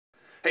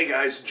Hey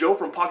guys, Joe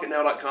from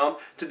Pocketnow.com.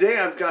 Today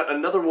I've got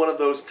another one of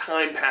those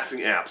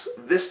time-passing apps.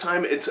 This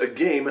time it's a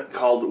game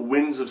called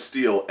Winds of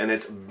Steel, and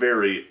it's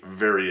very,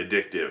 very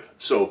addictive.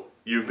 So,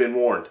 you've been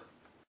warned.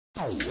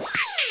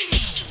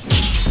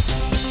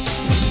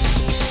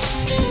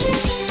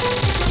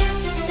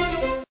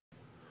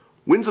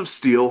 Winds of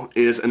Steel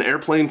is an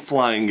airplane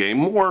flying game.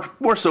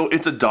 More so,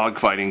 it's a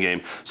dogfighting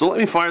game. So let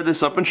me fire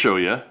this up and show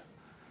you.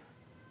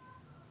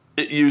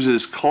 It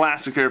uses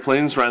classic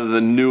airplanes rather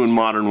than new and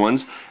modern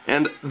ones,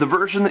 and the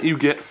version that you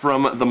get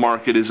from the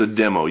market is a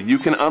demo. You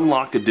can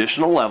unlock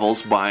additional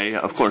levels by,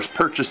 of course,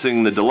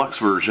 purchasing the deluxe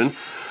version,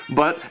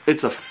 but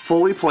it's a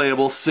fully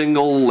playable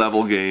single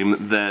level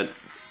game that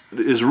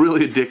is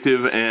really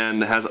addictive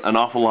and has an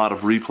awful lot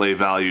of replay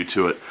value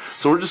to it.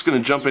 So we're just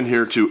going to jump in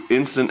here to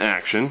instant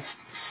action,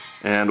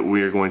 and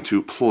we are going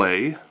to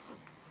play.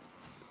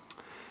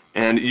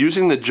 And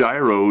using the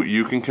gyro,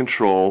 you can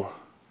control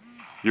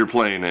your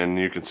plane, and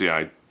you can see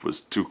I was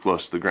too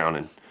close to the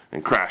ground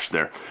and crashed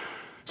there.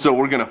 So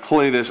we're going to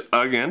play this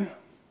again.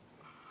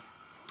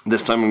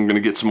 This time I'm going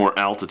to get some more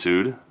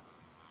altitude.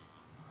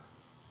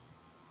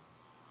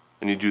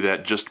 And you do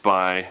that just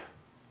by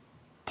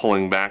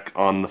pulling back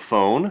on the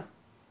phone.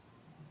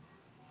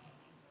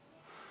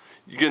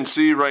 You can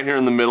see right here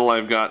in the middle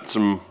I've got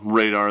some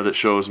radar that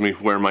shows me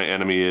where my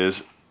enemy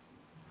is.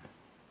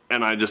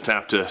 And I just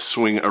have to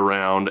swing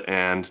around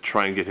and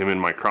try and get him in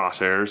my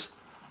crosshairs.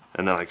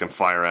 And then I can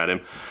fire at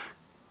him.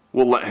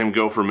 We'll let him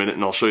go for a minute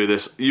and I'll show you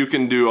this. You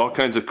can do all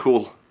kinds of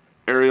cool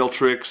aerial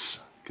tricks.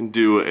 You can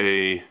do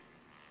a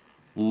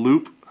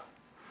loop.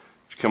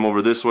 If you come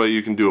over this way,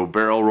 you can do a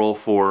barrel roll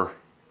for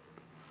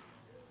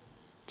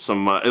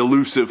some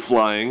elusive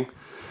flying.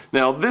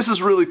 Now this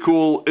is really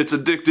cool. It's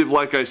addictive,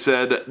 like I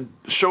said.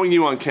 Showing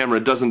you on camera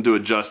doesn't do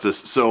it justice,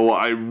 so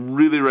I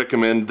really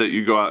recommend that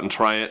you go out and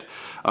try it.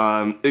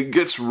 It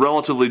gets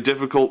relatively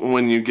difficult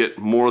when you get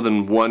more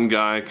than one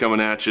guy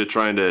coming at you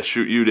trying to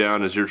shoot you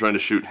down as you're trying to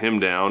shoot him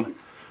down.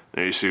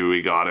 There you see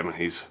we got him.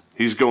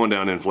 He's going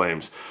down in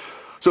flames.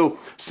 So,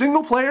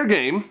 single player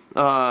game,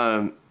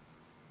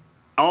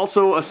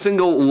 also a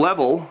single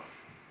level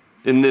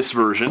in this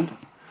version,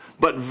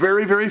 but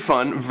very, very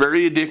fun,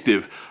 very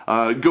addictive.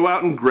 Go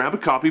out and grab a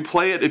copy,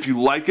 play it. If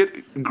you like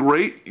it,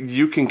 great.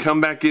 You can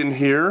come back in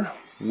here.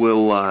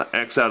 We'll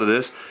X out of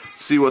this,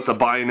 see what the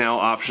buy now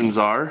options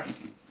are.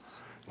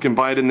 You can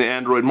buy it in the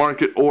Android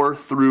market or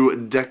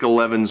through Deck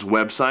 11's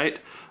website.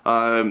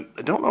 I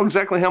don't know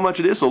exactly how much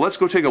it is, so let's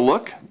go take a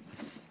look.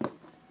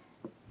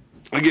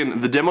 Again,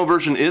 the demo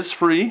version is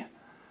free,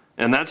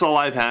 and that's all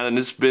I've had, and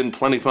it's been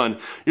plenty fun.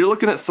 You're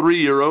looking at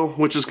 €3,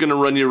 which is going to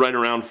run you right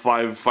around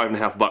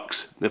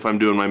 $5.50 if I'm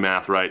doing my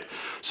math right.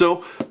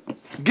 So,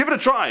 give it a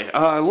try.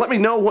 Let me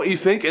know what you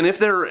think, and if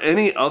there are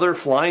any other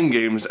flying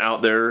games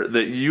out there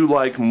that you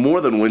like more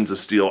than Winds of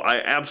Steel,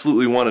 I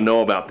absolutely want to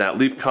know about that.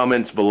 Leave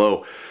comments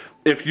below.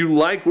 If you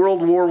like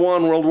World War I,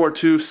 World War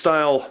II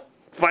style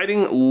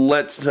fighting,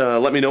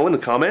 let me know in the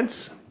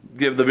comments.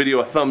 Give the video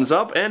a thumbs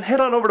up, and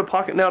head on over to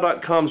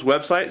Pocketnow.com's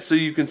website so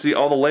you can see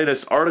all the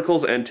latest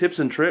articles and tips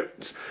and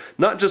tricks,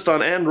 not just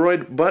on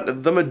Android,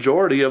 but the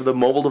majority of the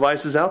mobile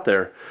devices out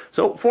there.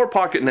 So, for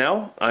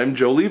Pocketnow, I'm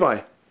Joe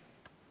Levi.